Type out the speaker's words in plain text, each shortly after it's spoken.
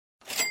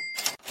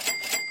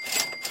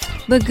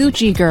The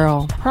Gucci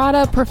Girl,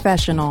 Prada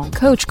Professional,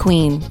 Coach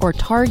Queen, or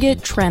Target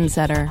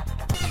Trendsetter.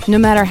 No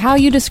matter how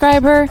you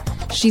describe her,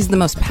 she's the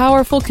most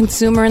powerful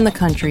consumer in the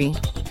country.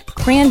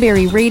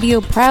 Cranberry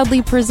Radio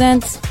proudly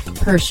presents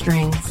Purse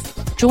Strings.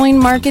 Join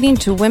marketing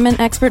to women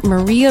expert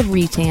Maria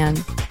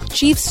Retan,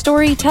 chief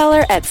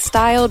storyteller at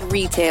Styled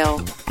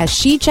Retail, as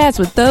she chats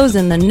with those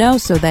in the know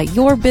so that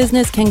your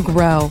business can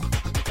grow.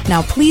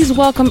 Now please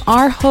welcome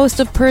our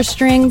host of Purse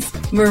Strings,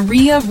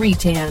 Maria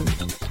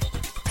Retan.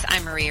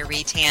 I'm Maria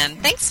Retan.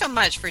 Thanks so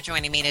much for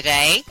joining me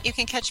today. You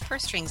can catch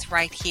Purse Strings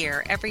right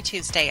here every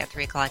Tuesday at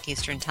 3 o'clock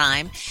Eastern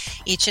Time.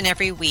 Each and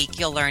every week,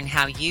 you'll learn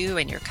how you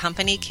and your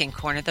company can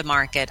corner the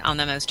market on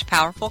the most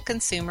powerful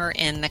consumer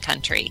in the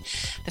country,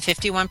 the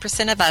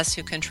 51% of us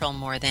who control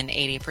more than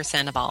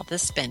 80% of all the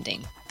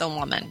spending, the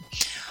woman.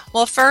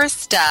 Well,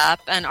 first up,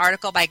 an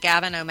article by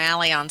Gavin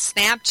O'Malley on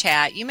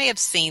Snapchat. You may have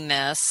seen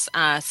this.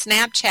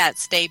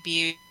 Snapchat's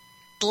debuted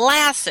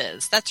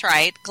glasses. That's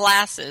right,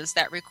 glasses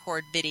that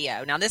record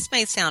video. Now, this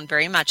may sound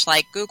very much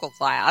like Google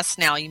Glass.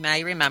 Now, you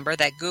may remember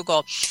that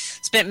Google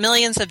spent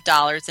millions of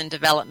dollars in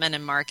development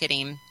and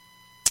marketing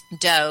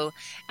dough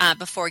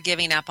before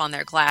giving up on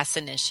their glass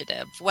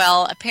initiative.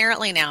 Well,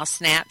 apparently now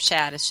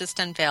Snapchat has just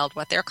unveiled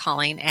what they're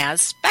calling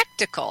as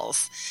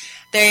spectacles.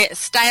 They're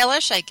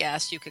stylish, I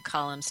guess you could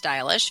call them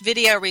stylish,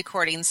 video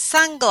recording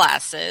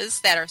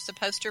sunglasses that are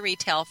supposed to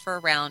retail for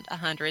around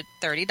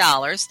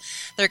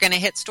 $130. They're going to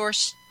hit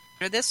stores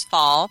this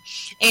fall,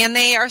 and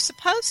they are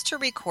supposed to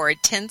record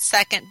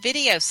 10-second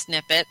video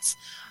snippets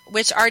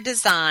which are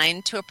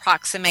designed to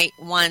approximate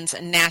one's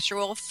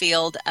natural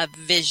field of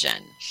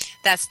vision.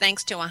 That's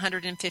thanks to a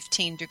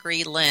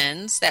 115-degree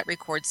lens that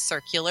records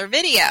circular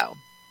video.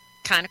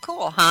 Kind of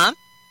cool, huh?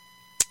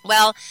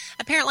 Well,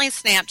 apparently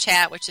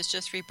Snapchat, which has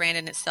just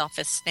rebranded itself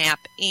as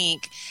Snap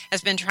Inc.,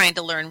 has been trying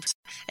to learn.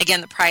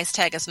 Again, the price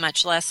tag is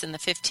much less than the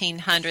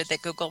 $1,500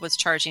 that Google was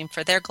charging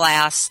for their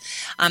glass.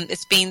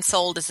 It's being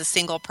sold as a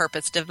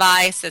single-purpose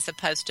device as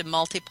opposed to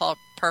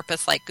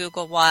multi-purpose like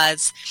Google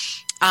was.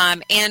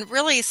 And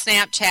really,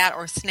 Snapchat,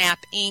 or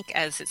Snap Inc.,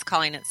 as it's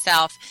calling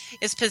itself,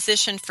 is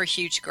positioned for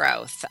huge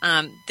growth.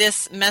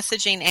 This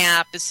messaging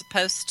app is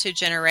supposed to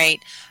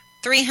generate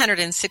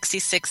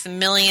 $366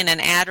 million in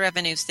ad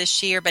revenues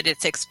this year, but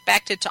it's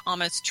expected to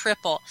almost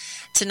triple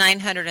to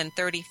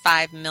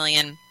 $935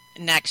 million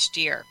next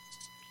year.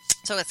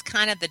 So it's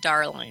kind of the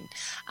darling.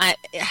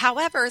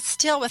 However,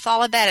 still with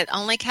all of that, it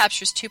only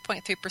captures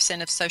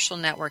 2.3% of social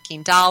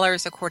networking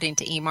dollars, according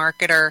to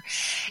eMarketer,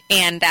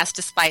 and that's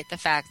despite the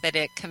fact that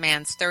it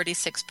commands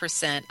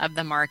 36% of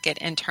the market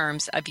in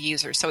terms of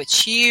users. So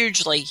it's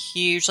hugely,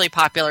 hugely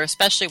popular,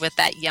 especially with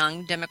that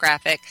young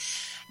demographic,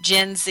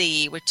 Gen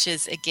Z, which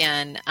is,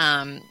 again,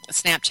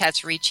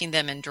 Snapchat's reaching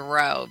them in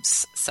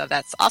droves. So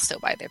that's also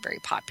why they're very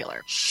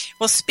popular.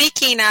 Well,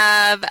 speaking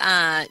of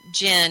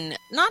Gen,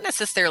 not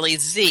necessarily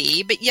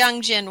Z, but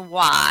young Gen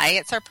Y,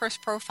 it's our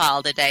first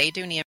profile today.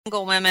 Doing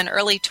single women,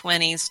 early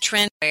 20s,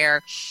 trend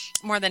wear.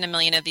 More than 1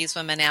 million of these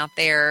women out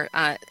there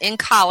in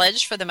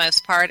college, for the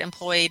most part,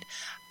 employed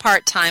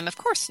part-time. Of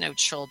course, no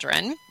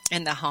children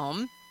in the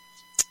home.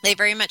 They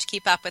very much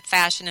keep up with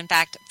fashion. In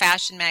fact,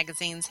 fashion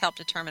magazines help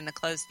determine the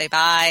clothes they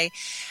buy.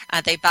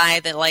 They buy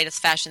the latest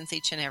fashions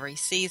each and every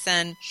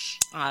season.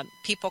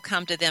 People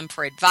come to them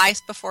for advice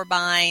before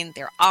buying.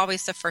 They're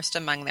always the first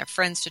among their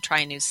friends to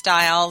try new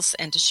styles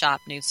and to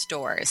shop new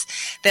stores.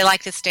 They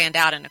like to stand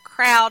out in a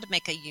crowd,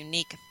 make a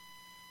unique.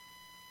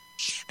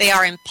 They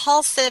are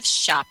impulsive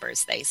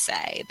shoppers, they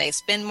say. They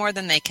spend more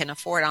than they can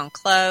afford on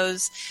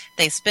clothes.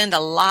 They spend a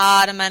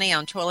lot of money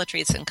on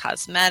toiletries and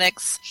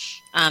cosmetics.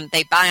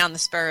 They buy on the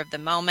spur of the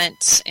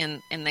moment,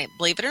 and they,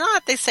 believe it or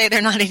not, they say they're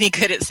not any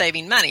good at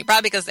saving money,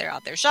 probably because they're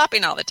out there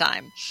shopping all the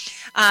time.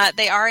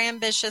 They are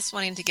ambitious,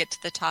 wanting to get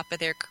to the top of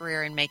their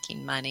career and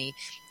making money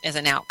as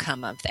an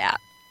outcome of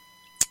that.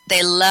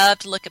 They love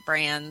to look at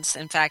brands.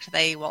 In fact,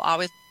 they will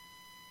always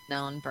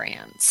known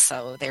brands,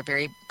 so they're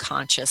very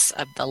conscious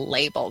of the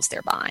labels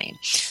they're buying.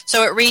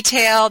 So at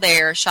retail,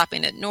 they're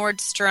shopping at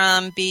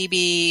Nordstrom,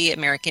 BB,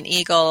 American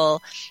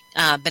Eagle,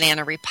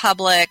 Banana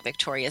Republic,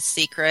 Victoria's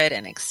Secret,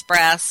 and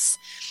Express.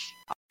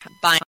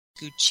 Buying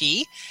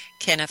Gucci,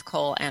 Kenneth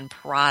Cole, and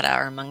Prada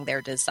are among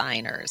their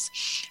designers.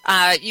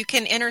 You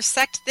can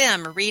intersect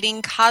them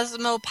reading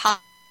Cosmopolitan,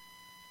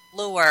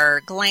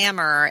 Allure,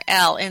 Glamour,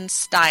 Elle,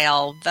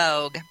 InStyle,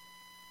 Vogue,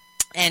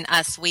 and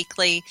Us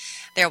Weekly.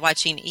 They're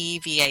watching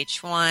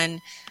VH1,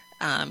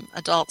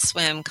 Adult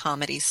Swim,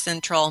 Comedy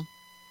Central,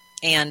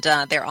 and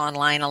they're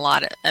online a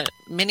lot,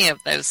 many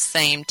of those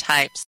same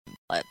types of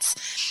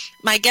outlets.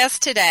 My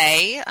guest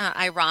today,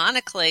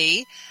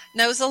 ironically,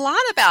 knows a lot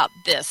about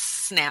this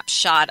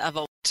snapshot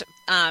of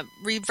a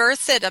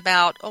reverse it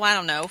about,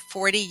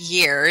 40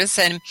 years,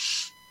 and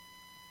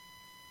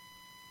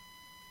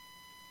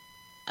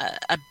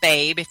a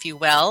babe, if you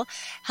will.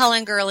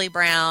 Helen Gurley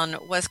Brown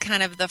was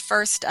kind of the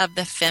first of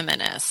the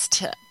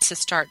feminists to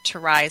start to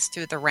rise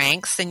through the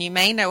ranks, and you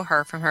may know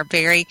her from her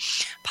very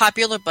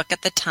popular book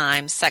at the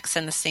time, Sex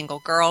and the Single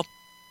Girl.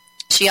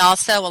 She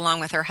also, along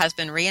with her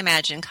husband,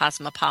 reimagined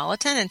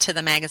Cosmopolitan into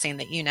the magazine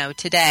that you know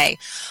today.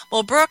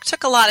 Well, Brooke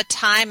took a lot of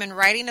time in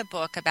writing a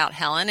book about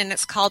Helen, and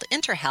it's called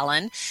Enter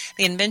Helen,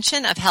 The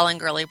Invention of Helen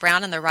Gurley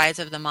Brown and the Rise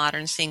of the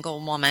Modern Single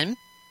Woman.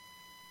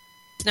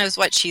 Knows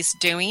what she's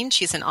doing.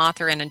 She's an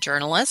author and a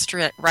journalist,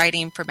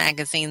 writing for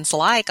magazines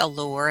like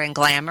Allure and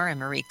Glamour and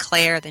Marie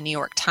Claire, the New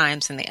York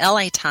Times, and the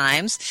LA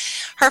Times.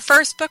 Her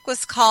first book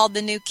was called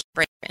The New Kid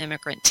for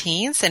Immigrant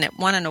Teens, and it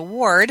won an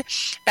award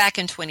back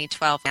in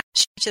 2012.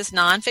 She teaches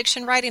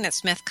nonfiction writing at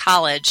Smith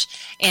College,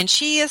 and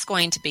she is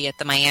going to be at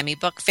the Miami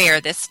Book Fair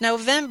this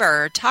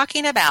November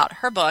talking about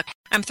her book.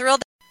 I'm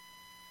thrilled.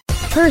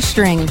 Purse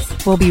Strings.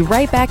 We'll be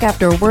right back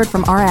after a word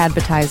from our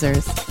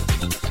advertisers.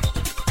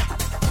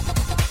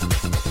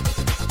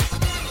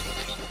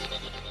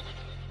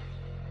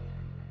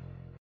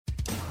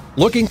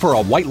 Looking for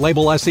a white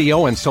label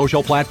SEO and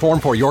social platform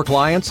for your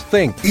clients?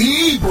 Think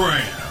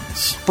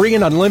eBrands. Free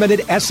and unlimited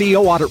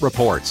SEO audit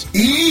reports.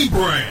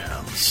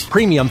 eBrands.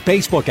 Premium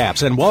Facebook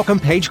apps and welcome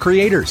page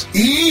creators.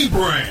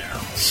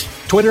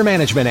 eBrands. Twitter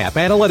management app,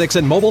 analytics,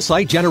 and mobile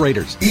site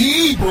generators.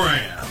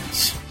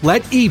 eBrands.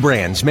 Let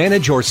eBrands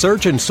manage your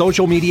search and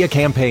social media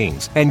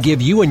campaigns and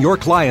give you and your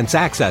clients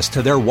access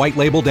to their white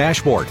label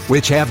dashboard,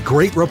 which have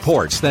great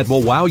reports that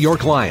will wow your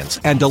clients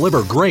and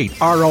deliver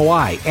great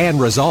ROI and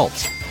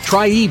results.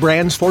 Try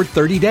eBrands for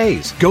 30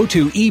 days. Go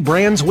to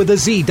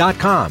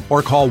eBrandsWithAZ.com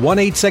or call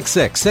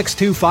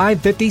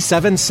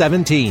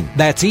 1-866-625-5717.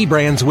 That's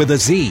eBrands with a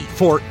Z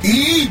for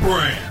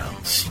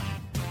eBrands.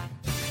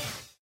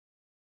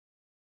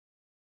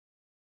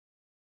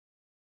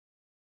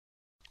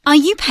 Are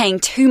you paying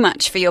too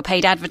much for your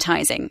paid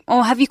advertising,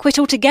 or have you quit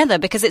altogether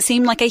because it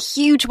seemed like a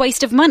huge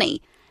waste of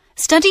money?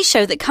 Studies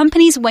show that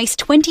companies waste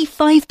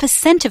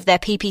 25% of their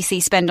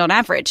PPC spend on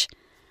average.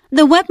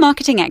 The web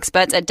marketing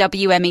experts at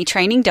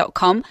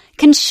WMEtraining.com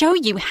can show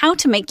you how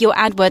to make your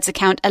AdWords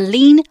account a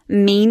lean,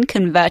 mean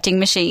converting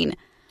machine.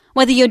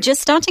 Whether you're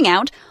just starting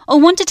out or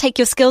want to take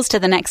your skills to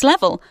the next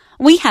level,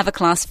 we have a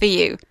class for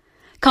you.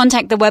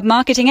 Contact the web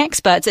marketing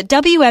experts at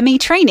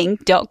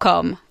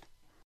WMEtraining.com.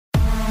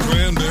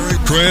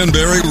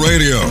 Cranberry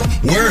Radio.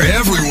 We're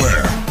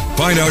everywhere.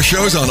 Find our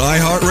shows on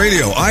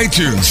iHeartRadio,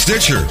 iTunes,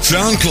 Stitcher,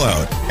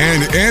 SoundCloud,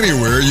 and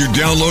anywhere you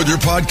download your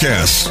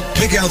podcasts.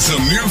 Pick out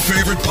some new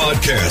favorite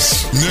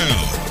podcasts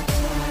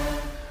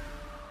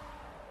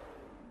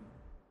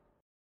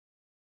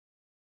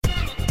now.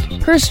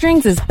 Purse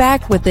Strings is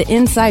back with the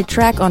inside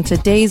track on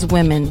today's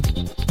women.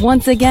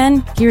 Once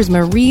again, here's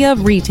Maria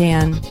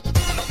Retan.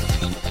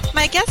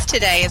 My guest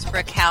today is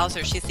Brooke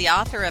Hauser. She's the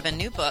author of a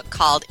new book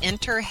called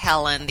Enter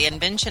Helen, The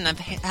Invention of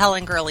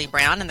Helen Gurley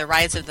Brown and the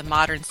Rise of the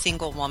Modern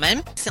Single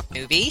Woman.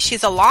 Movie.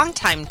 She's a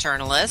longtime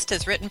journalist,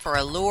 has written for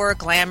Allure,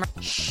 Glamour,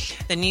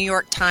 the New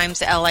York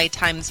Times, LA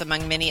Times,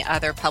 among many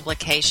other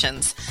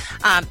publications.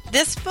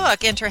 This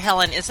book, Enter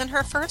Helen, isn't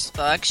her first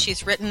book.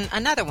 She's written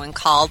another one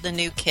called The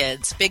New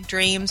Kids, Big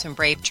Dreams and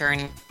Brave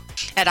Journey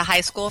at a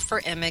high school for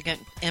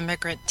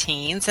immigrant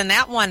teens, and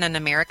that won an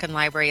American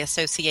Library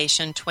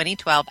Association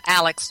 2012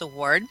 Alex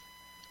Award.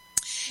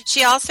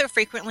 She also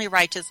frequently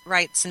writes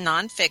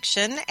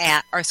nonfiction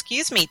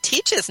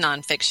teaches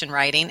nonfiction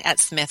writing at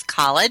Smith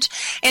College,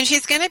 and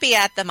she's going to be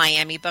at the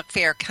Miami Book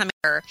Fair coming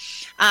here,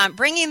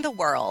 bringing the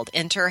world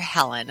Enter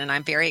Helen, and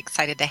I'm very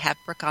excited to have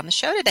Brooke on the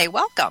show today.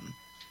 Welcome.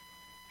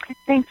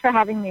 Thanks for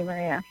having me,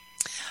 Maria.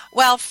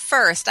 Well,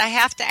 first, I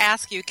have to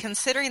ask you,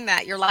 considering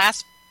that your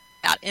last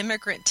about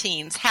immigrant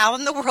teens, how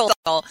in the world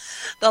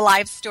the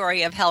life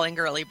story of Helen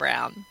Gurley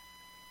Brown?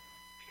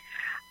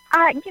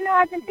 I've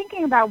been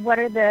thinking about what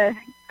are the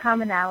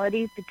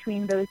commonalities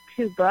between those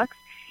two books,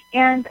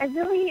 and I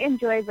really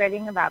enjoy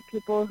writing about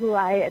people who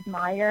I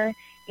admire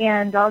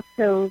and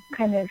also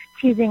kind of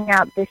teasing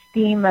out this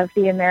theme of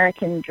the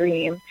American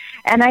dream.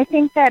 And I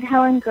think that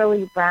Helen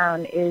Gurley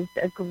Brown is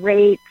a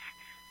great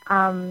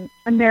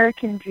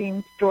American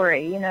dream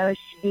story.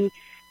 She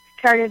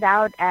started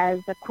out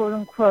as a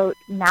quote-unquote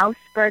mouse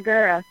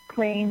burger, a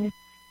plain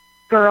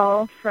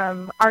girl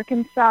from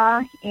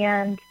Arkansas,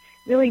 and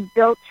really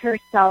built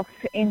herself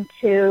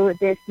into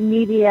this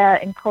media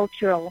and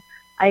cultural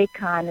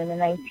icon in the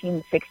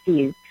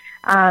 1960s.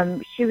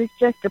 She was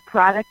just a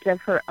product of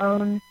her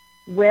own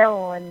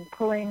will and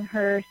pulling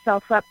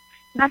herself up,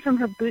 not from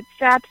her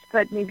bootstraps,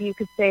 but maybe you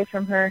could say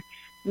from her,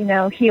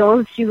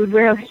 heels. She would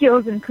wear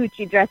heels and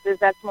Gucci dresses.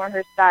 That's more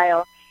her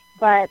style.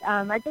 But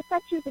I just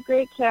thought she was a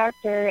great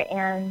character,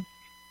 and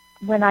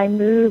when I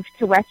moved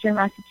to Western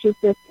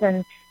Massachusetts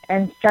and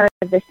started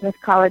the Smith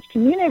College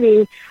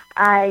community,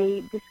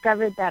 I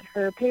discovered that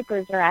her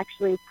papers are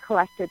actually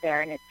collected there,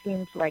 and it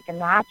seemed like a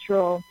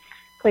natural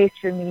place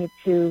for me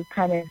to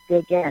kind of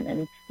dig in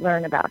and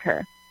learn about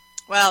her.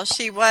 Well,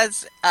 she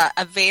was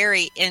a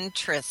very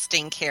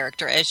interesting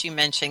character, as you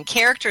mentioned.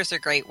 Character's a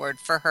great word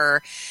for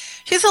her.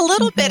 She's a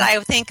little bit, I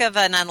think, of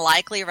an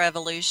unlikely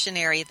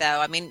revolutionary,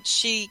 though. I mean,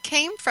 she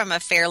came from a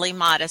fairly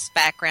modest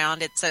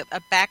background. It's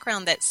a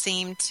background that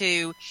seemed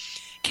to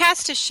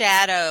cast a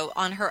shadow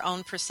on her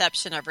own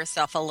perception of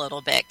herself a little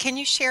bit. Can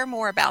you share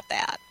more about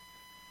that?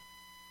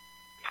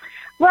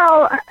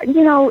 Well,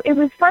 it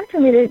was fun for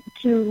me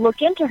to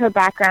look into her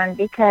background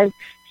because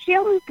she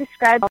always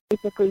described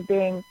basically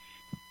being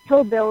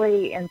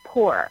hillbilly and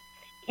poor.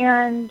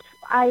 And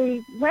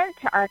I went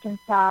to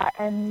Arkansas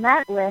and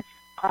met with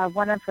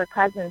one of her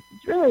cousins.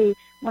 It's really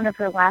one of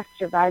her last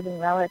surviving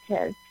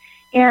relatives.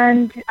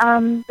 And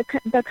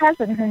the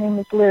cousin, her name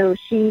is Lou,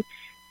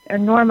 or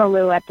Norma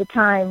Lou at the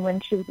time when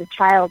she was a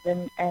child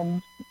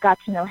and got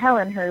to know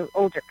Helen, her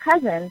older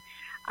cousin,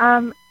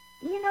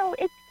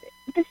 it's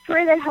the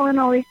story that Helen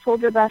always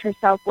told her about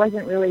herself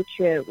wasn't really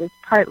true. It was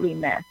partly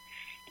myth.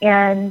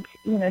 And,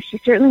 she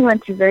certainly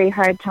went through very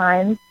hard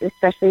times,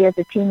 especially as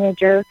a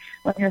teenager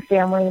when her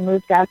family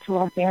moved out to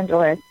Los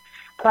Angeles.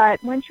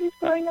 But when she was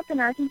growing up in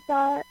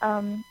Arkansas,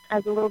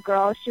 as a little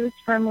girl, she was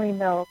firmly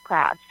middle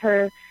class.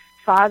 Her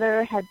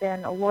father had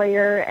been a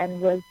lawyer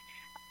and was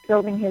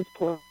building his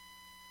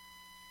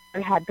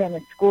had been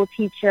a school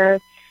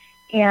teacher.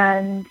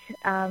 And,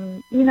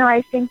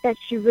 I think that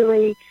she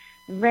really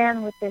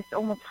ran with this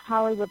almost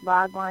Hollywood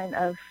logline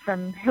of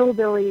from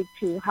hillbilly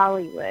to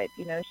Hollywood.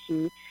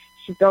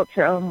 She built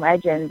her own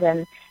legend,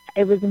 and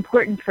it was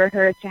important for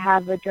her to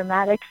have a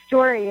dramatic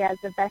story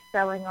as a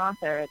best-selling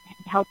author. It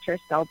helped her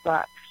sell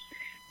books.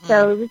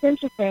 So it was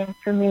interesting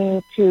for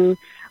me to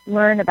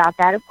learn about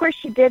that. Of course,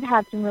 she did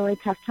have some really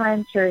tough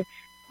times. Her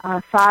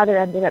father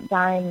ended up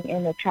dying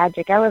in a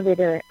tragic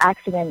elevator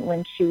accident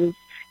when she was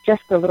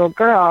just a little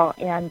girl,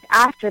 and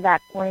after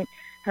that point,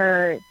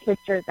 her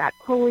sister got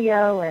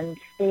polio, and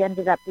they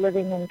ended up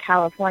living in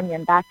California,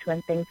 and that's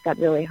when things got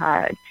really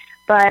hard.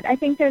 But I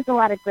think there's a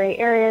lot of gray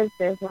areas.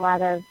 There's a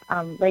lot of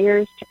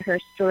layers to her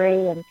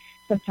story, and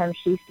sometimes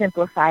she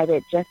simplified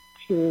it just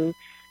to,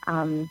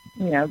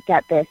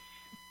 get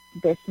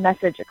this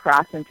message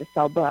across and to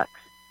sell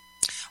books.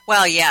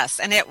 Well, yes,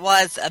 and it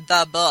was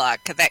the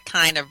book that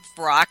kind of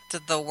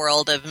rocked the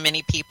world of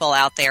many people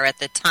out there at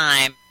the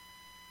time.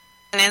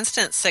 An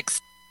instant Sex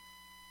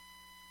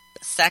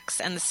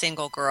and the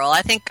Single Girl.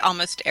 I think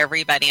almost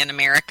everybody in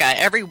America,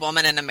 every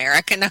woman in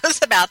America knows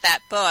about that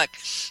book,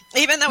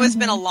 even though it's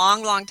been a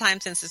long, long time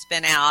since it's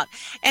been out.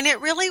 And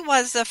it really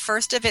was the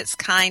first of its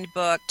kind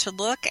book to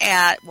look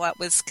at what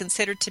was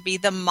considered to be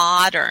the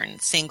modern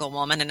single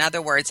woman. In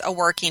other words, a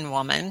working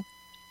woman.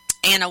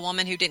 And a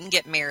woman who didn't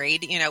get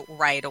married,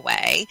 right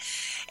away.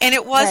 And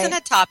it wasn't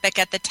a topic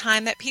at the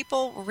time that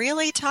people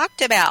really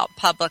talked about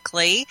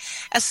publicly.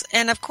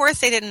 And of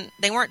course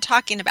they weren't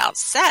talking about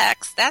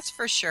sex, that's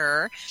for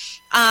sure.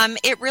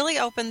 It really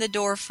opened the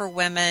door for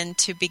women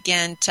to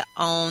begin to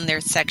own their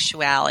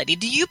sexuality.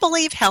 Do you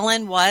believe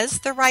Helen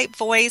was the right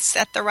voice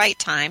at the right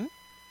time?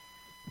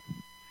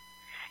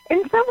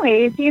 In some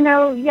ways,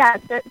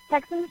 the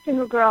Sex and the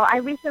Single Girl, I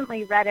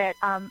recently read it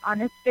on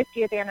its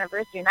 50th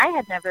anniversary, and I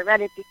had never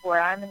read it before.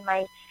 I'm in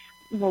my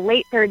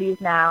late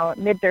 30s now,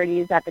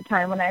 mid-30s at the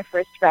time when I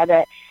first read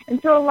it.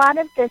 And so a lot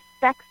of this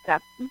sex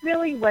stuff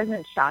really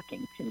wasn't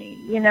shocking to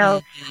me,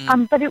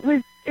 but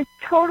it's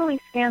totally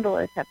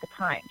scandalous at the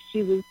time.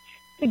 She was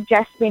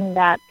suggesting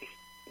that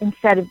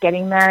instead of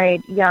getting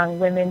married, young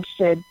women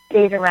should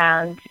date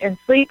around and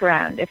sleep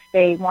around if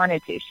they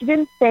wanted to. She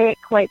didn't say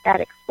it quite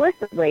that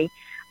explicitly,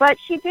 but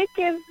she did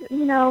give,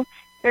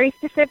 very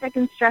specific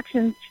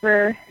instructions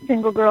for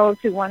single girls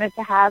who wanted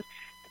to have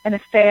an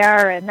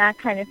affair and that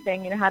kind of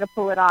thing, how to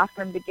pull it off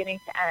from beginning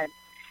to end.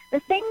 The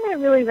thing that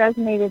really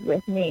resonated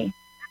with me,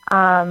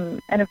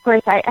 and of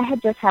course I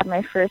had just had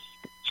my first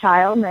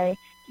child, my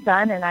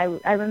son, and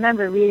I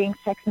remember reading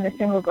Sex and the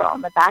Single Girl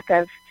on the back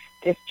of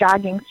this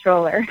jogging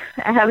stroller.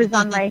 I was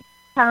on my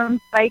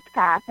town bike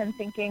path and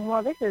thinking,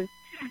 well, this is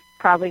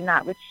probably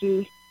not what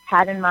she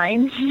had in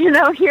mind. Here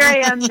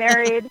I am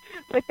married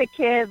with a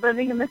kid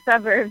living in the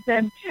suburbs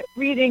and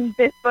reading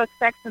this book,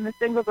 Sex and the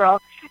Single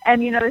Girl.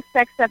 And, the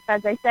sex stuff,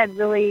 as I said,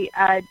 really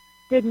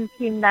didn't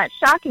seem that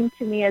shocking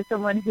to me as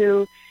someone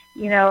who,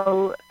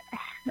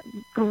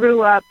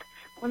 grew up,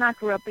 but,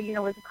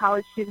 was a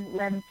college student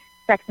when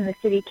Sex and the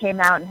City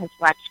came out and has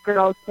watched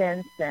Girls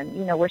since, and,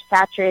 we're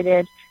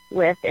saturated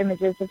with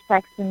images of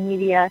sex in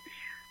media.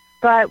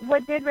 But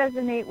what did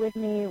resonate with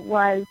me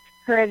was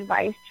her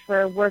advice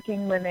for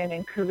working women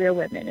and career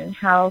women, and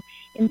how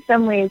in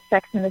some ways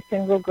Sex and the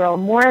Single Girl,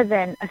 more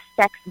than a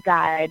sex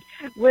guide,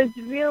 was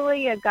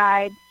really a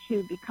guide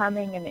to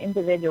becoming an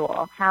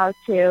individual, how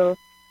to,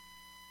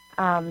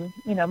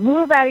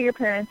 move out of your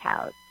parents'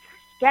 house,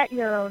 get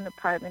your own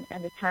apartment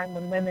at a time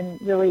when women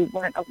really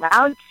weren't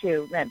allowed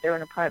to rent their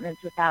own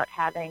apartments without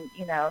having,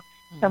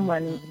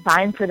 someone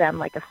sign for them,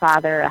 like a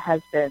father, a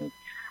husband.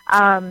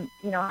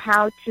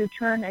 How to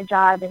turn a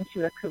job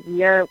into a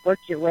career, work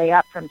your way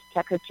up from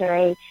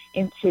secretary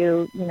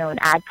into, an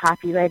ad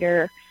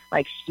copywriter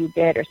like she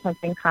did or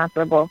something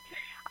comparable.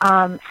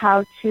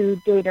 How to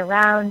date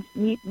around,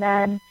 meet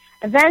men,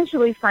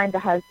 eventually find a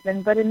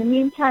husband, but in the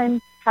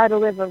meantime, how to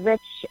live a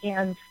rich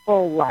and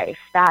full life.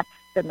 That's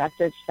the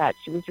message that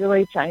she was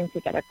really trying to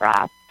get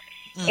across.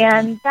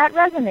 And that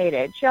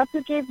resonated. She also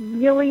gave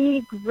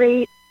really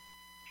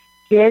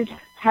did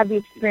have the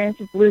experience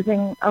of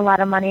losing a lot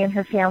of money in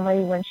her family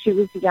when she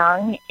was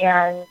young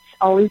and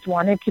always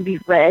wanted to be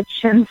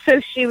rich. And so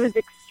she was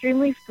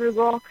extremely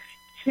frugal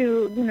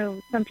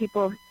to, some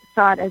people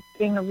saw it as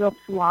being a real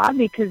flaw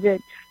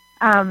because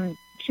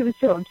she was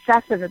so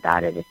obsessive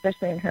about it,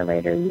 especially in her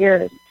later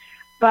years.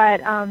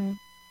 But I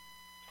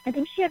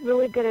think she had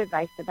really good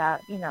advice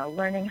about,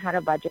 learning how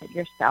to budget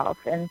yourself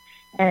and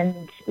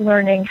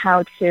learning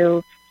how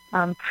to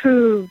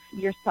prove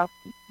yourself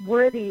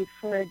worthy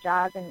for a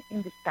job and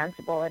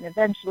indispensable, and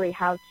eventually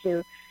how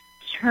to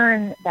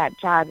turn that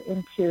job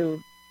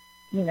into,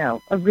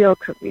 a real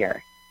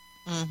career.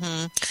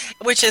 Mm-hmm.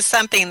 Which is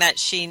something that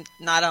she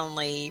not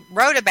only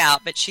wrote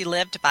about, but she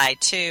lived by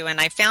too.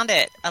 And I found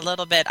it a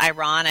little bit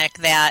ironic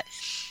that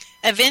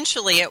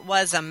eventually it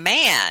was a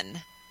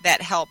man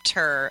that helped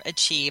her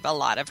achieve a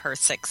lot of her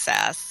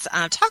success.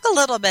 Talk a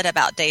little bit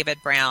about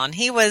David Brown.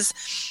 He was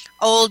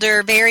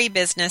older, very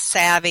business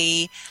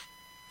savvy,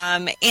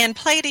 and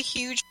played a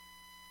huge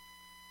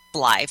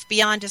life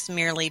beyond just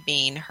merely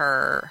being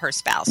her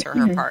spouse or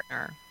her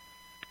partner.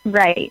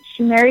 Right.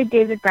 She married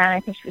David Brown. I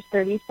think she was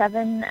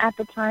 37 at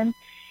the time.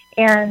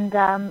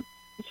 And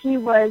he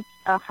was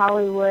a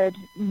Hollywood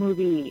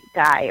movie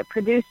guy, a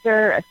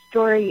producer, a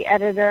story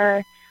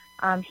editor.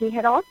 He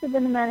had also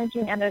been the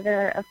managing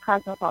editor of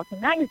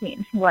Cosmopolitan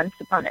magazine once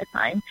upon a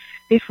time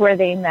before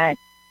they met.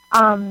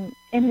 In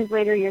his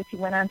later years, he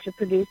went on to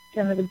produce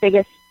some of the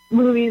biggest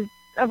movies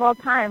of all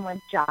time,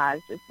 like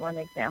Jaws is one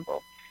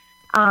example.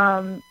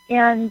 And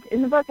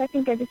in the book, I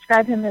think I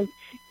describe him as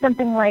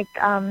something like,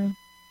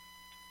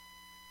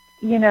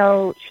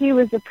 he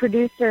was a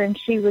producer and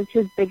she was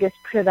his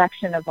biggest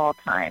production of all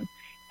time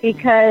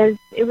because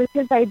it was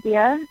his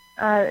idea.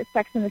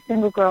 Sex and the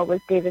Single Girl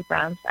was David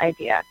Brown's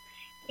idea.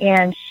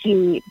 And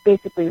she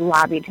basically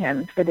lobbied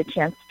him for the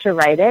chance to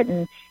write it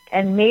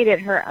and made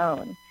it her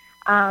own.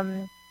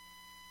 And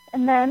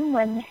then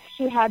when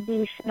she had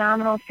the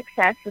phenomenal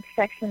success with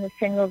Sex and the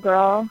Single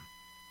Girl,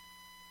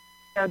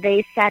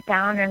 they sat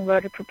down and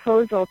wrote a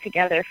proposal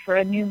together for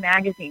a new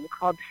magazine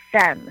called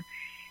Femme.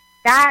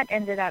 That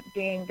ended up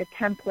being the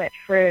template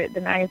for the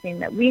magazine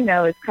that we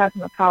know as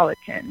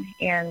Cosmopolitan.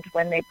 And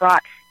when they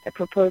brought the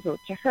proposal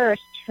to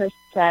Hearst, Hearst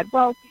said,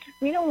 well,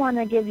 we don't want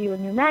to give you a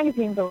new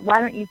magazine, but why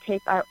don't you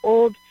take our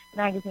old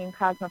magazine,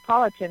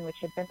 Cosmopolitan, which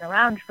had been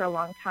around for a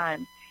long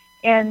time,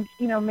 and,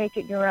 make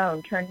it your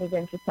own, turn it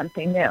into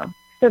something new.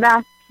 So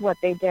that's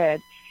what they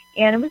did.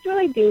 And it was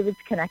really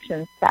David's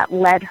connections that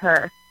led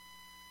her,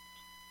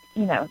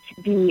 to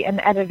be an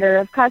editor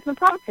of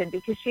Cosmopolitan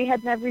because she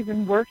had never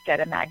even worked at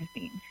a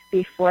magazine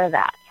before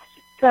that.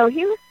 So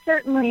he was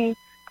certainly,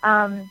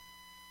 almost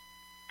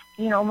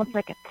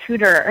like a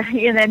tutor.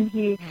 And then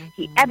he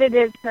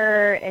edited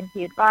her and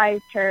he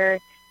advised her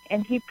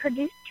and he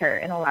produced her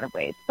in a lot of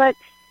ways. But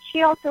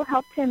she also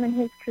helped him in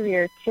his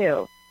career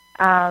too.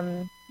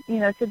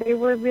 So they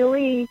were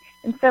really,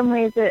 in some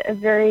ways, a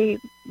very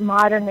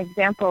modern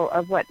example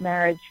of what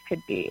marriage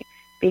could be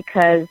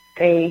because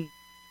they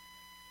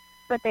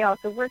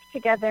also worked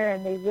together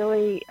and they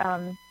really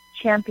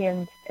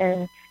championed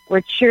and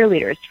were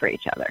cheerleaders for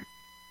each other.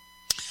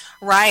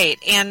 Right,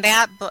 and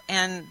that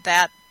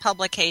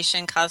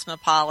publication,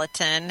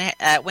 Cosmopolitan,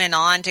 went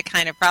on to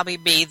kind of probably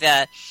be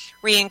the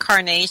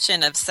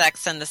reincarnation of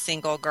Sex and the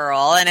Single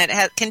Girl, and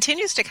it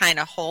continues to kind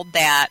of hold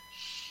that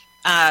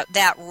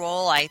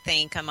role, I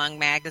think, among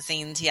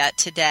magazines yet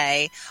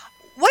today.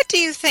 What do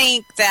you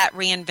think that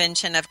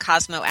reinvention of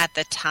Cosmo at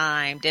the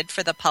time did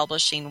for the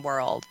publishing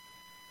world?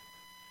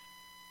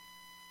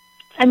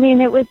 I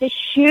mean, it was a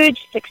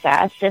huge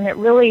success, and it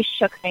really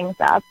shook things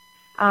up.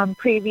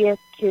 Previous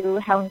to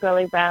Helen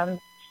Gurley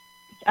Brown's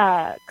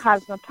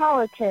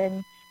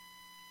Cosmopolitan,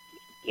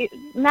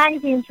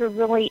 magazines were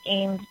really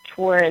aimed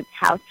towards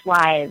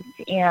housewives,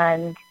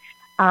 and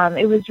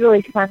it was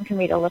really fun for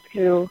me to look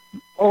through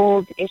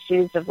old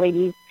issues of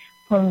Ladies'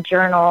 Home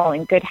Journal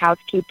and Good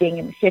Housekeeping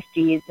in the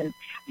 50s and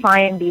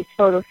find these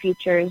photo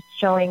features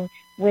showing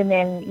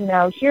women,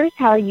 here's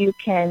how you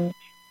can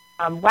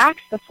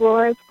wax the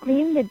floors,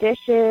 clean the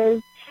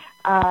dishes,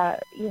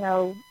 dust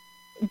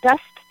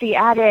the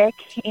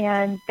attic,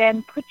 and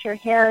then put your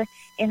hair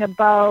in a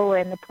bow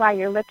and apply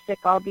your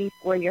lipstick all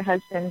before your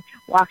husband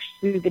walks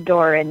through the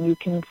door, and you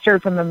can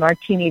serve him a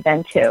martini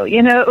then too.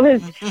 It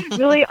was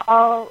really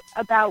all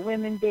about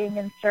women being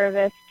in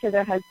service to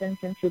their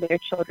husbands and to their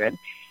children.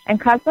 And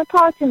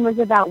Cosmopolitan was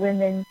about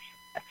women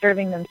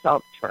serving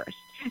themselves first.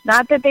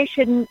 Not that they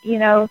shouldn't,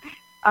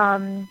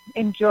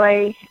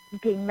 enjoy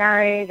being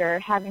married or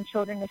having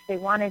children if they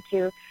wanted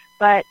to,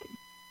 but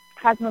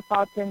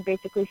Cosmopolitan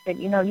basically said,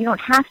 you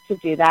don't have to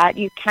do that.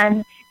 You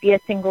can be a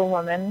single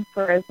woman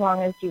for as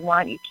long as you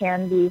want. You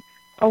can be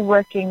a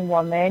working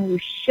woman. You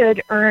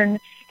should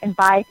earn and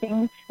buy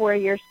things for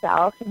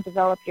yourself and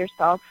develop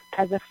yourself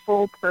as a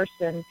full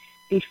person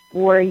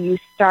before you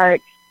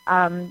start,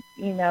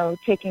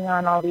 taking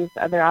on all these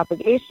other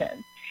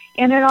obligations.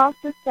 And it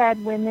also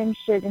said women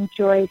should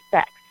enjoy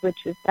sex,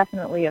 which was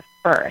definitely a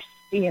first.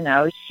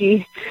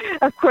 She,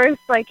 of course,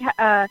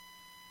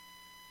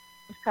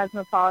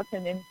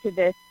 Cosmopolitan into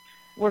this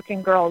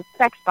working girls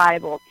sex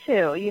Bible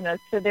too,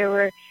 so there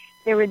were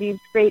these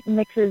great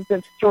mixes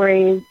of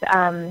stories.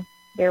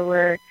 There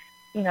were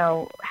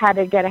how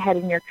to get ahead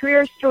in your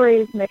career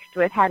stories mixed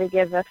with how to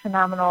give a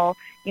phenomenal,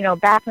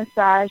 back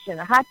massage in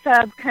a hot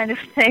tub kind of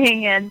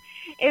thing. And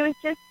it was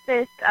just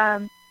this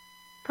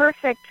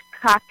perfect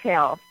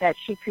cocktail that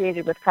she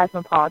created with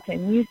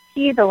Cosmopolitan. You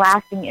see the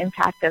lasting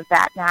impact of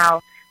that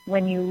now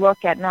when you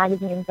look at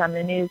magazines on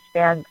the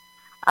newsstand.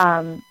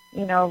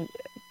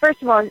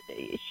 First of all,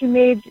 she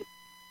made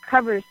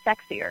covers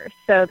sexier.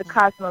 So the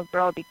Cosmo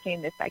Girl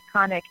became this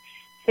iconic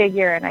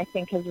figure, and I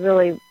think has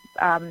really,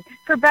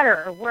 for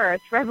better or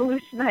worse,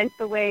 revolutionized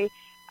the way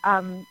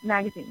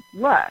magazines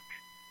look,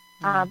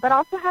 but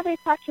also how they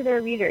talk to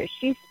their readers.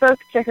 She spoke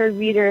to her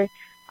reader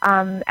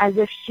as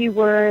if she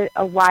were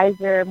a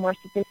wiser, more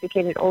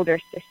sophisticated older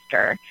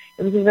sister.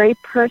 It was a very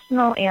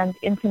personal and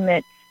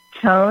intimate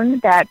tone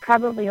that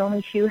probably only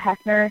Hugh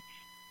Hefner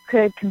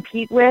could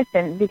compete with,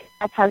 and because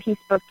that's how he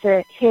spoke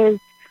to his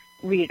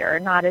reader,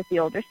 not as the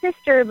older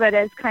sister, but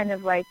as kind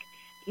of like,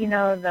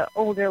 the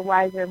older,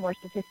 wiser, more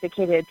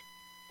sophisticated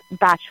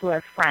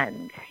bachelor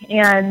friend.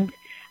 And,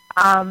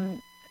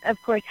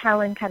 of course,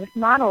 Helen kind of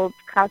modeled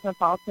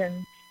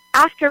Cosmopolitan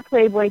after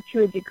Playboy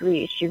to a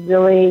degree. She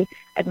really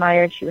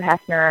admired Hugh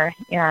Hefner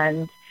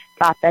and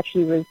thought that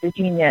he was the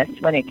genius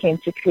when it came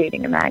to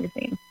creating a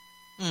magazine.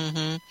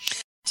 Mm-hmm.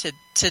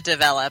 To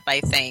develop, I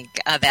think,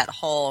 that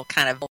whole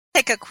kind of...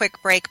 Take a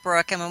quick break,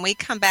 Brooke, and when we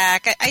come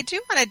back, I do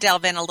want to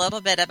delve in a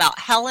little bit about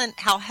Helen,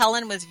 how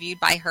Helen was viewed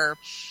by her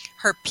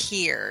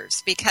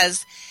peers,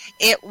 because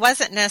it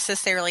wasn't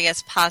necessarily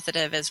as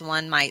positive as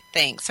one might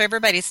think. So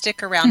everybody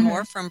stick around.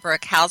 More from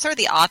Brooke Hauser,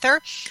 the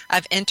author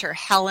of Enter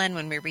Helen,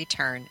 when we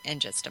return in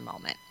just a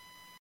moment.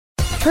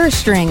 Purse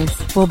Strings.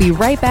 We'll be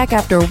right back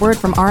after a word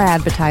from our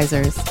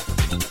advertisers.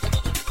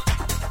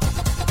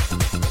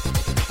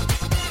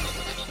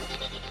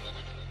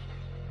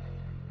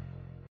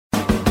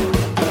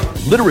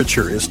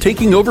 Literature is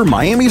taking over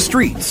Miami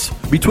streets.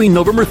 Between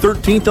November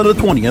 13th and the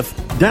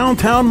 20th,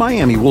 downtown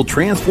Miami will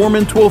transform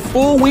into a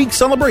full-week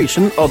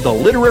celebration of the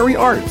literary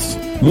arts.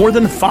 More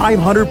than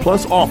 500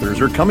 plus authors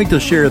are coming to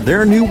share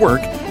their new work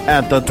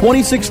at the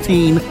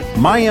 2016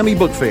 Miami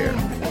Book Fair.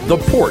 The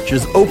porch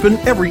is open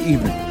every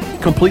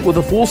evening, complete with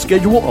a full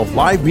schedule of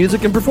live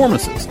music and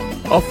performances,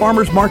 a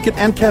farmer's market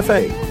and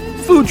cafe,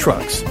 food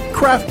trucks,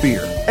 craft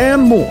beer,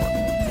 and more.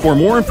 For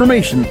more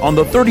information on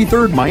the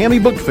 33rd Miami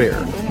Book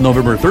Fair,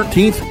 November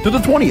 13th to the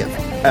 20th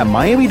at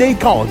Miami-Dade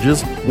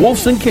College's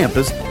Wolfson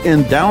campus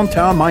in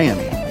downtown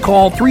Miami.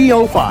 Call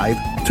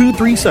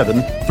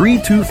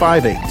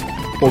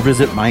 305-237-3258 or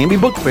visit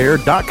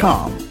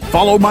MiamiBookFair.com.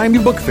 Follow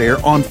Miami Book Fair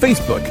on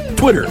Facebook,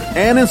 Twitter,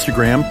 and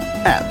Instagram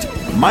at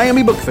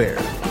Miami Book Fair.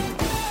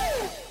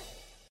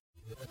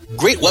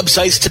 Great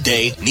websites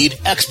today need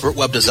expert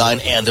web design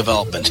and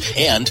development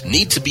and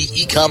need to be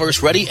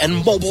e-commerce ready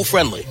and mobile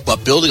friendly.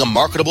 But building a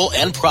marketable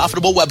and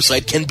profitable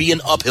website can be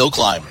an uphill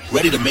climb.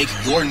 Ready to make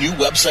your new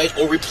website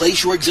or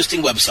replace your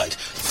existing website?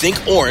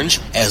 Think Orange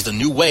as the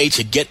new way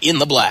to get in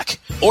the black.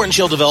 Orange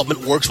Hill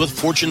Development works with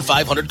Fortune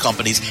 500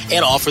 companies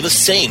and offer the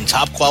same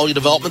top quality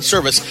development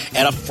service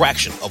at a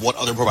fraction of what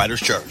other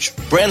providers charge.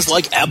 Brands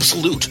like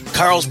Absolute,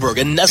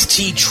 Carlsberg, and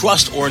Nestea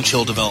trust Orange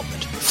Hill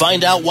Development.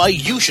 Find out why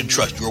you should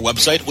trust your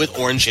website with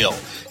Orange Hill.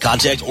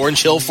 Contact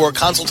Orange Hill for a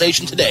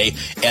consultation today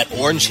at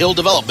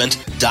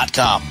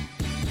orangehilldevelopment.com.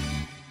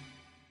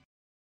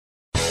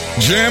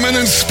 Jamming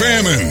and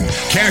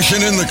spamming,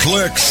 cashing in the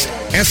clicks.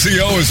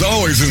 SEO is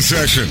always in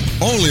session.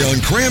 Only on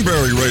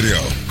Cranberry Radio,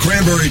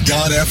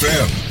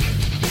 cranberry.fm.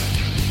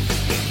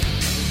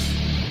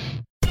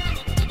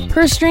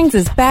 Purse Strings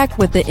is back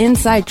with the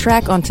inside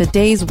track on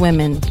today's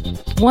women.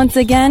 Once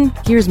again,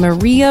 here's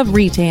Maria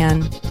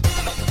Retan.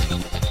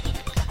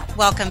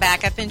 Welcome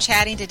back. I've been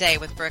chatting today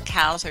with Brooke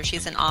Hauser.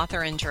 She's an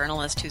author and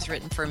journalist who's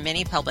written for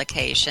many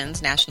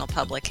publications, national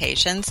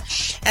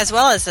publications, as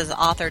well as has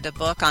authored a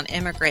book on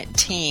immigrant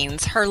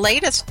teens. Her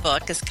latest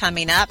book is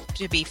coming up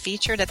to be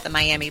featured at the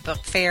Miami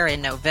Book Fair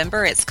in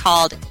November. It's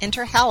called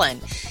Enter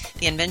Helen,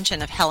 The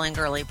Invention of Helen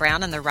Gurley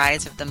Brown and the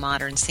Rise of the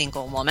Modern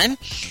Single Woman.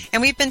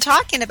 And we've been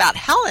talking about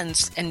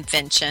Helen's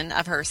invention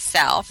of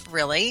herself,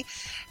 really,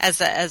 as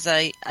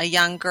a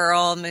young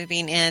girl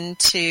moving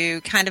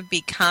into kind of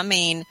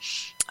becoming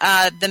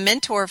the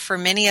mentor for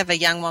many of a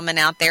young woman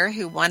out there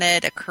who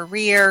wanted a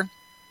career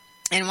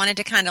and wanted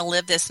to kind of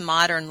live this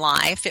modern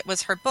life. It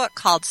was her book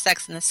called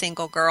Sex and the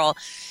Single Girl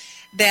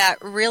that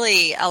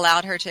really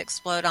allowed her to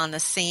explode on the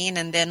scene.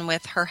 And then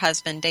with her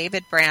husband,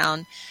 David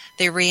Brown,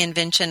 the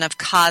reinvention of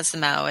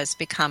Cosmo has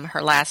become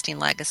her lasting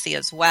legacy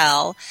as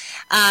well.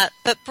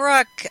 But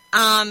Brooke,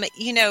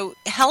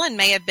 Helen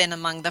may have been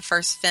among the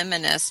first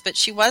feminists, but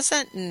she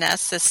wasn't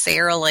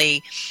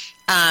necessarily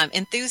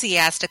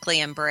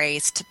enthusiastically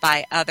embraced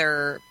by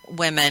other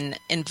women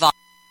involved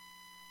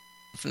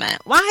in the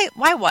movement.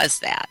 Why was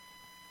that?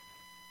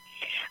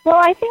 Well,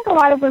 I think a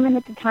lot of women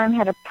at the time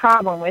had a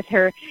problem with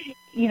her,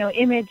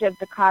 image of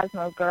the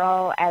Cosmo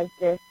Girl as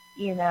this,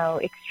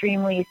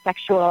 extremely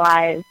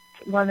sexualized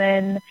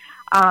woman,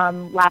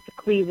 lots of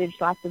cleavage,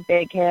 lots of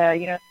big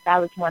hair. That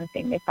was one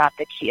thing they thought,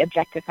 that she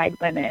objectified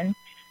women.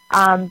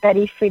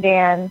 Betty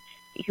Friedan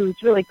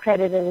who's really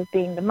credited as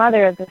being the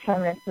mother of the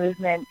feminist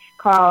movement,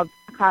 called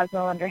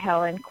Cosmo under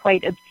Helen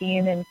quite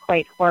obscene and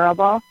quite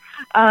horrible.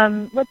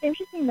 What's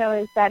interesting, though,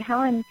 is that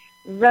Helen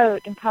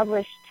wrote and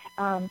published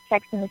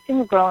Sex and the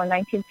Single Girl in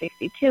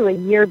 1962, a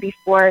year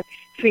before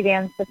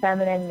Friedan's The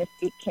Feminine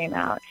Mystique came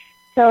out.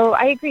 So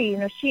I agree.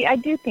 I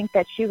do think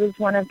that she was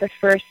one of the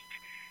first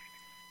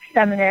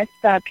feminists.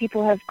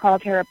 People have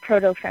called her a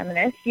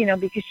proto-feminist,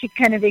 because she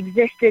kind of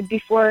existed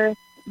before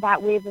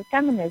that wave of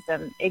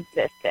feminism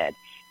existed.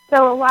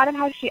 So a lot of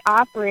how she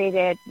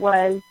operated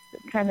was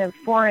kind of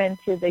foreign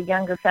to the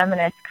younger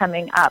feminists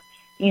coming up,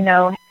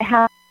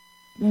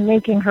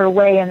 making her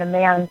way in a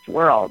man's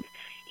world.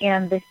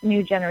 And this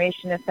new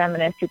generation of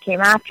feminists who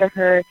came after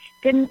her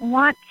didn't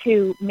want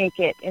to make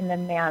it in the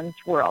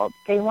man's world.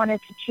 They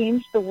wanted to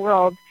change the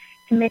world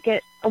to make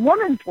it a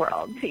woman's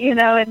world,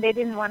 and they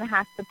didn't want to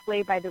have to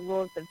play by the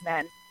rules of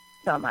men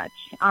so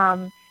much.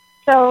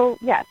 So,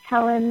 yes,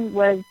 Helen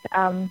was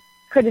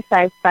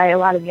criticized by a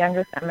lot of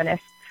younger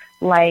feminists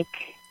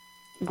like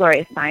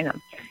Gloria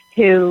Steinem,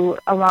 who,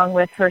 along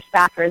with her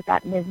staffers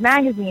at Ms.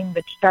 Magazine,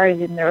 which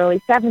started in the early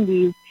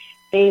 70s,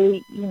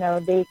 they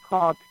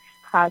called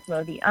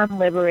Cosmo the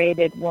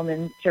unliberated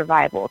woman's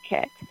survival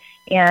kit.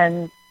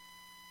 And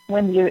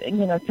when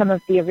some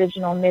of the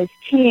original Ms.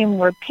 team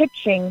were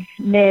pitching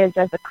Ms.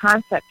 as a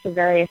concept to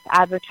various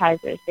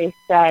advertisers, they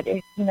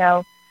said,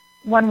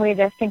 one way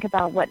to think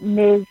about what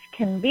Ms.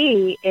 can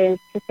be is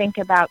to think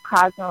about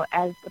Cosmo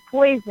as the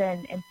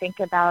poison and think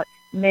about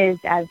Ms.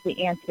 as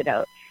the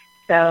antidote.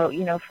 So,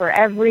 for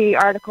every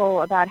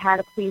article about how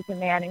to please a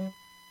man,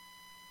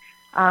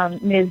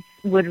 Ms.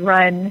 would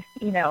run,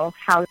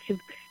 how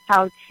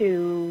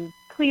to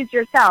please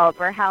yourself,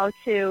 or how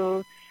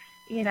to,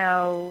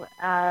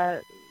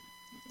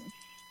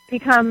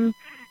 become,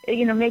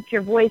 make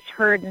your voice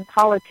heard in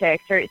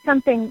politics, or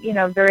something,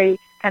 very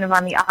kind of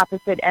on the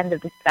opposite end of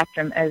the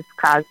spectrum as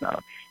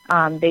Cosmo.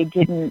 They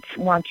didn't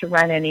want to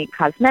run any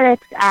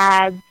cosmetics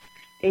ads.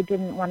 They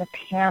didn't want to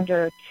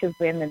pander to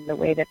women the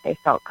way that they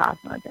felt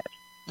Cosmo did.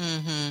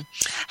 Mm-hmm.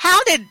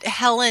 How did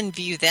Helen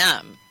view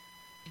them?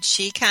 Did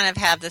she kind of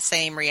have the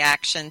same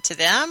reaction to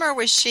them, or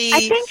was she... I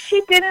think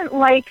she didn't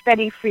like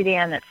Betty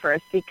Friedan at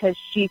first because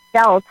she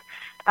felt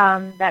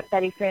that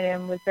Betty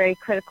Friedan was very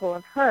critical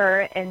of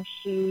her, and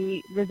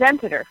she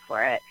resented her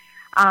for it.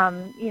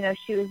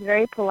 She was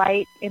very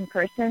polite in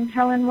person,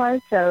 Helen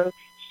was, so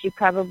she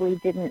probably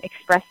didn't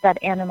express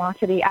that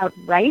animosity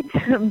outright,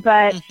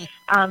 but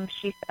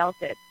she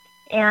felt it.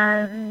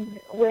 And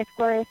with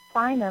Gloria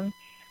Steinem,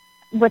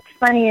 what's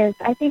funny is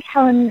I think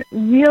Helen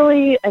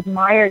really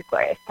admired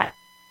Gloria Steinem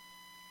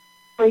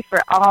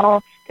for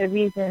all the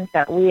reasons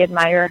that we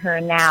admire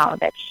her now,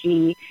 that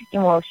she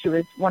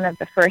was one of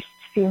the first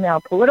female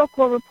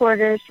political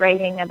reporters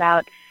writing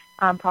about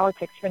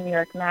politics for New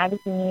York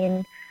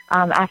Magazine.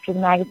 After the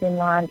magazine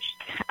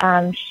launched,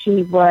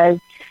 she was,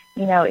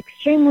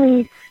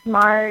 extremely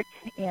smart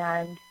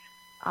and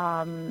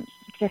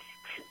just,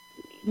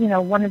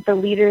 one of the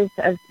leaders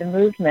of the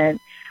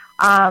movement.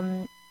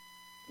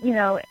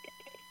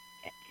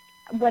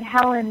 What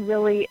Helen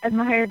really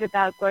admired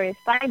about Gloria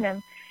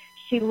Steinem,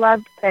 she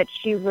loved that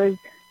she was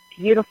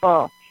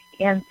beautiful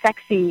and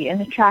sexy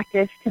and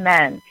attractive to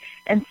men.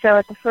 And so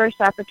at the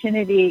first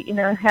opportunity,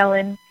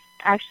 Helen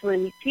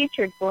actually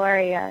featured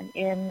Gloria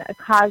in a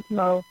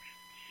Cosmo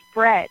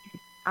spread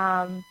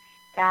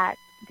that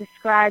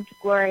described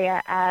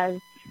Gloria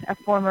as a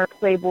former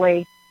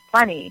Playboy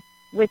bunny,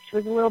 which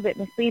was a little bit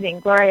misleading.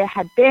 Gloria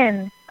had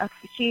been,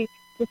 she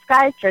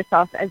disguised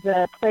herself as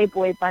a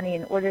Playboy bunny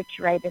in order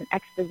to write an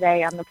expose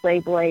on the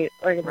Playboy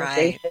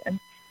organization.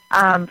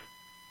 Right.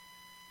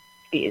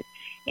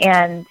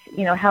 And,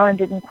 Helen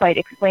didn't quite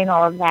explain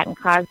all of that in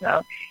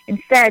Cosmo.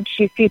 Instead,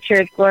 she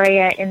featured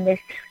Gloria in this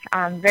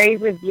very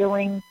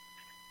revealing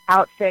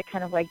outfit,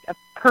 kind of like a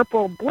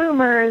purple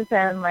bloomers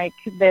and like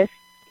this,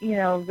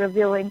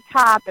 revealing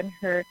top, and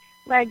her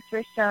legs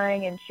were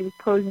showing, and she was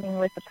posing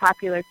with a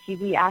popular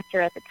TV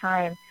actor at the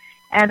time.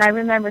 And I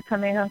remember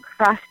coming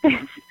across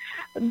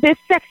this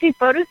sexy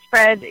photo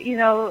spread,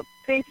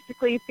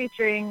 basically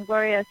featuring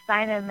Gloria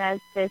Steinem as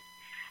this,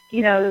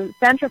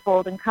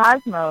 centerfold in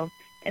Cosmo,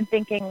 and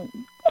thinking,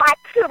 what?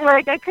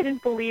 Like, I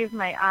couldn't believe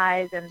my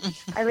eyes. And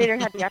I later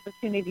had the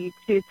opportunity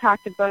to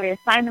talk to Gloria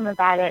Steinem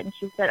about it, and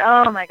she said,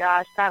 oh, my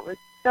gosh, that was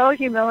so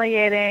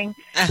humiliating.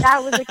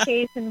 That was a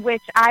case in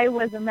which I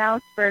was a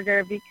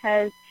Mouseburger,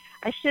 because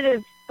I should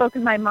have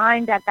spoken my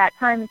mind at that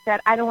time and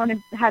said, I don't want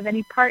to have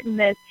any part in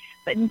this.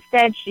 But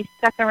instead, she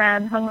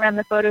hung around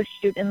the photo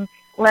shoot and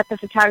let the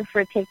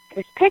photographer take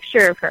this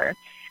picture of her.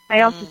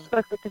 I also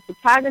spoke with the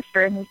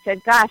photographer, and he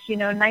said, gosh, in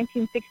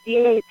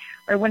 1968,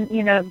 or when,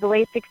 the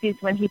late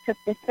 60s, when he took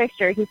this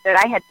picture, he said,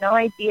 I had no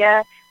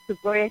idea who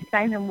Gloria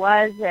Steinem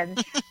was,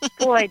 and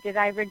boy, did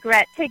I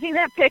regret taking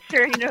that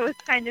picture. It was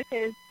kind of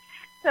his.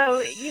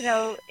 So,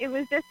 it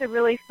was just a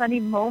really funny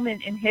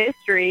moment in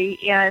history,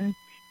 and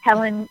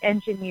Helen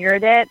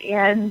engineered it,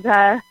 and,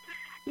 that's,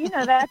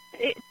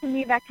 to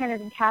me, that kind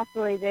of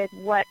encapsulated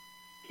what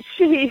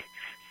she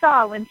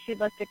saw when she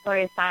looked at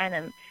Gloria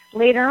Steinem.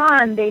 later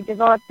on, they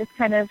developed this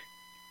kind of,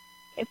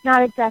 if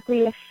not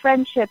exactly a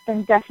friendship,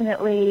 then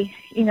definitely,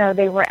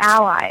 they were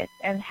allies.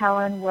 And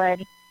Helen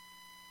would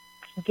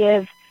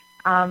give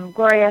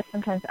Gloria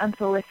sometimes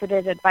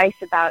unsolicited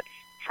advice about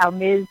how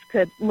Ms.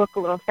 could look a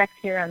little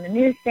sexier on the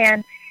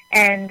newsstand.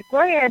 And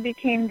Gloria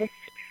became this,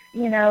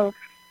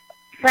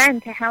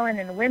 friend to Helen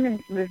in the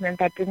women's movement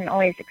that didn't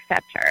always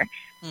accept her.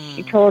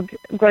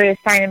 Gloria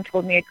Steinem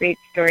told me a great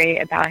story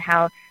about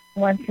how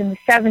once in the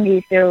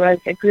 70s there was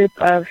a group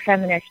of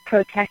feminists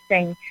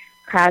protesting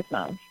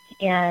Cosmo,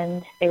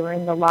 and they were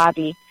in the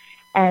lobby,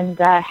 and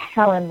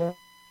Helen,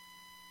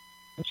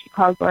 she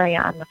called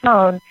Gloria on the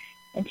phone,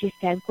 and she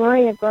said,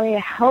 Gloria,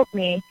 help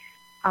me.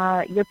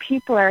 Your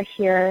people are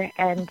here,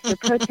 and they're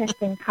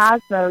protesting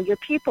Cosmo. Your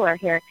people are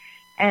here.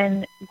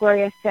 And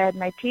Gloria said,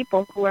 my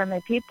people? Who are my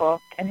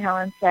people? And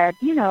Helen said,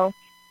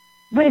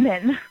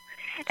 women.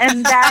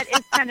 And that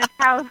is kind of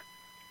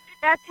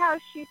that's how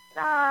she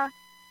saw,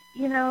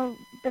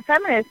 the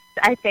feminists,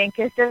 I think,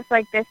 is just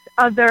like this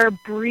other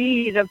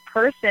breed of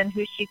person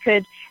who she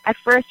could at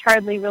first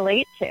hardly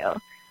relate to.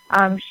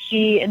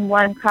 She, in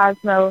one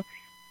Cosmo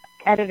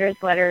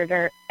editor's letter,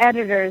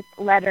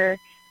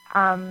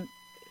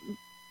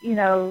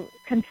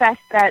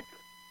 confessed that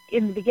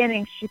in the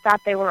beginning she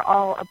thought they were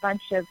all a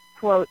bunch of,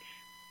 quote,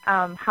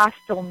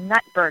 hostile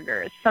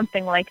nutburgers,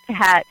 something like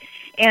that.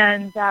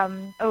 And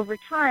over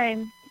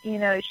time,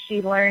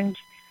 she learned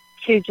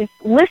to just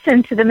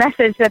listen to the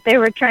message that they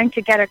were trying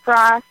to get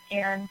across,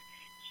 and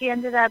she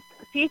ended up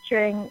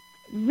featuring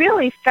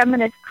really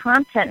feminist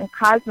content in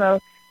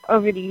Cosmo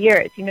over the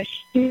years.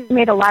 She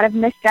made a lot of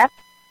missteps,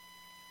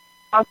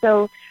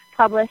 also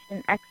published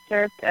an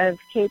excerpt of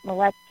Kate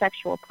Millett's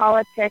Sexual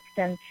Politics,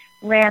 and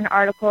ran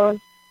articles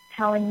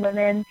telling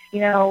women,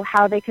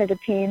 how they could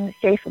obtain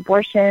safe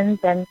abortions,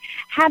 and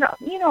had, a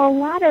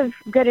lot of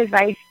good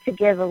advice to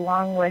give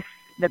along with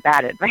the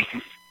bad advice.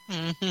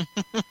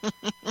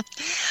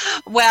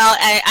 Well,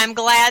 I'm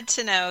glad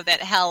to know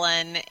that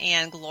Helen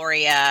and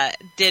Gloria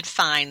did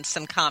find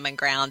some common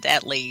ground,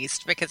 at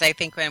least, because I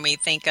think when we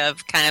think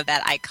of kind of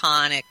that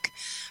iconic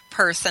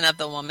person of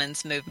the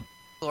women's movement,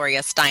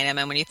 Gloria Steinem,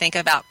 and when you think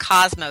about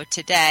Cosmo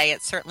today,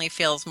 it certainly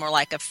feels more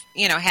like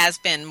has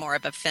been more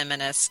of a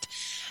feminist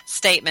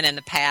statement in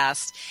the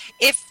past.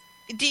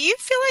 Do you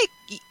feel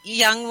like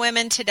young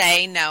women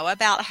today know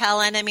about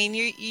Helen? I mean,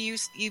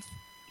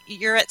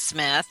 you're at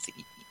Smith.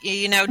 Do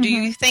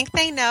you think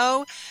they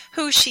know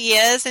who she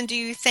is, and do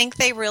you think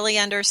they really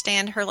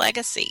understand her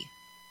legacy?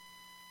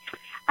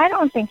 I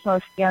don't think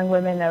most young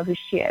women know who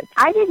she is.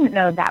 I didn't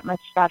know that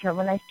much about her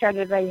when I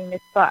started writing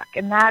this book,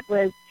 and that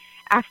was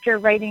after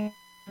writing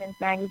Women's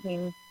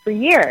Magazine for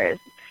years.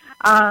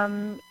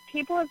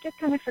 People have just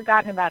kind of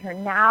forgotten about her.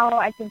 Now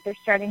I think they're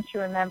starting to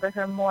remember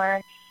her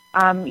more,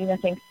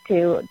 thanks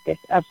to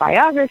a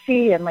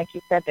biography, and like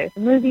you said, there's a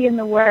movie in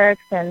the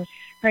works, and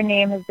her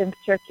name has been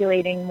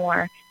circulating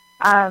more.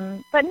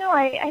 But no,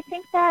 I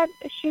think that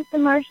she's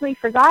been largely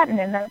forgotten,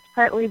 and that's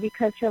partly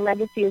because her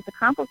legacy is a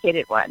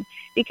complicated one,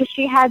 because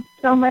she had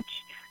so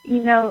much,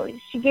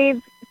 she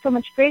gave so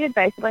much great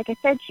advice. Like I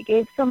said, she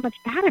gave so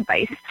much bad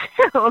advice,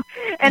 too.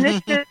 And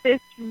it's just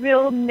this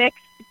real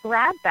mixed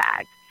grab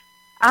bag.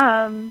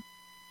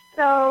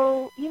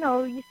 So,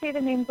 you say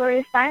the name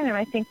Gloria Steinem,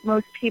 I think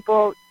most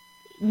people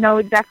know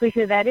exactly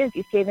who that is.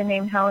 You say the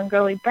name Helen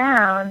Gurley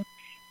Brown,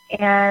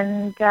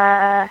 and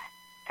I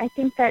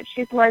think that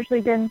she's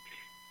largely been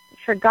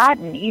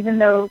forgotten, even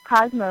though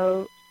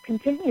Cosmo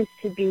continues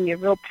to be a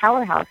real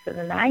powerhouse of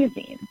the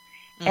magazine.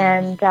 Mm-hmm.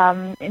 And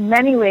in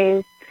many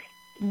ways,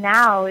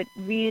 now it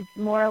reads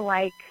more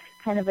like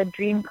kind of a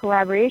dream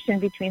collaboration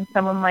between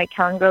someone like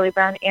Helen Gurley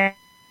Brown and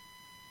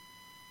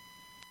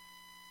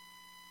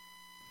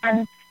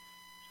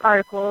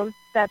articles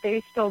that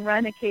they still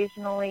run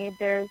occasionally.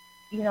 There's,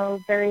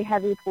 very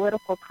heavy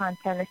political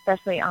content,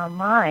 especially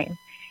online.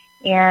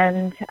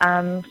 And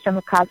some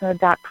of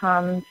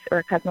Cosmo.com's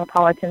or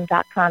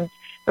Cosmopolitan.com's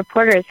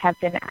reporters have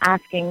been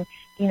asking,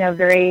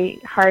 very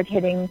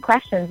hard-hitting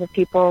questions of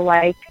people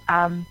like,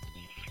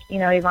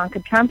 Ivanka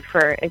Trump,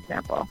 for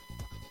example.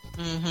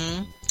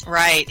 Mm-hmm.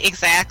 Right,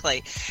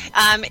 exactly.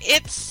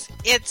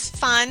 It's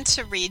fun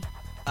to read the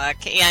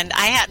book, and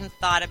I hadn't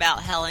thought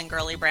about Helen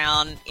Gurley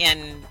Brown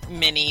in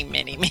many,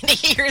 many, many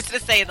years, to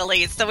say the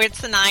least. So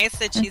it's nice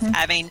that she's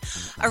having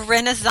a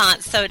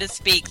renaissance, so to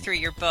speak, through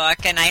your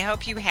book, and I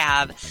hope you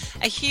have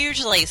a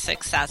hugely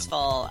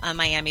successful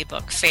Miami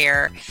Book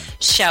Fair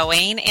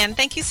showing. And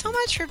thank you so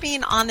much for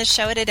being on the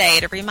show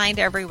today to remind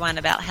everyone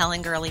about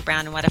Helen Gurley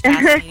Brown and what a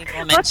fascinating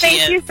woman she is. Well,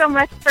 thank you so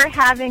much for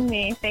having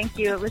me. Thank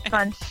you. It was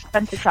fun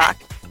to talk.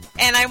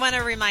 And I want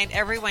to remind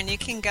everyone, you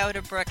can go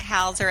to Brooke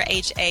Hauser,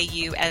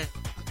 HAUSer.com,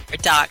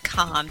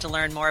 to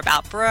learn more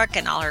about Brooke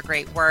and all her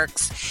great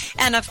works,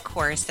 and of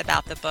course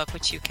about the book,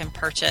 which you can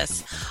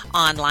purchase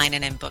online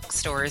and in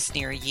bookstores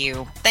near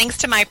you. Thanks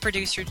to my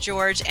producer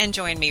George, and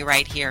join me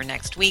right here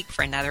next week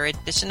for another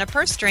edition of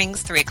Purse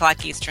Strings, 3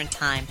 o'clock Eastern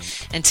Time.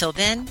 Until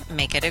then,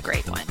 make it a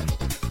great one.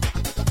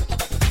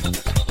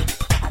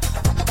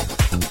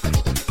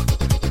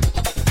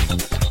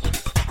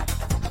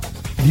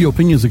 The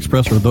opinions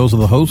expressed are those of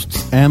the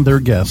hosts and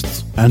their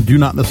guests and do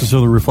not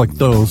necessarily reflect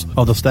those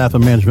of the staff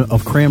and management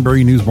of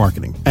Cranberry News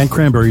Marketing and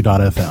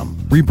Cranberry.fm.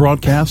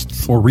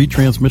 Rebroadcasts or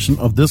retransmission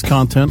of this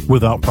content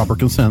without proper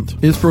consent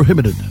is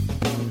prohibited.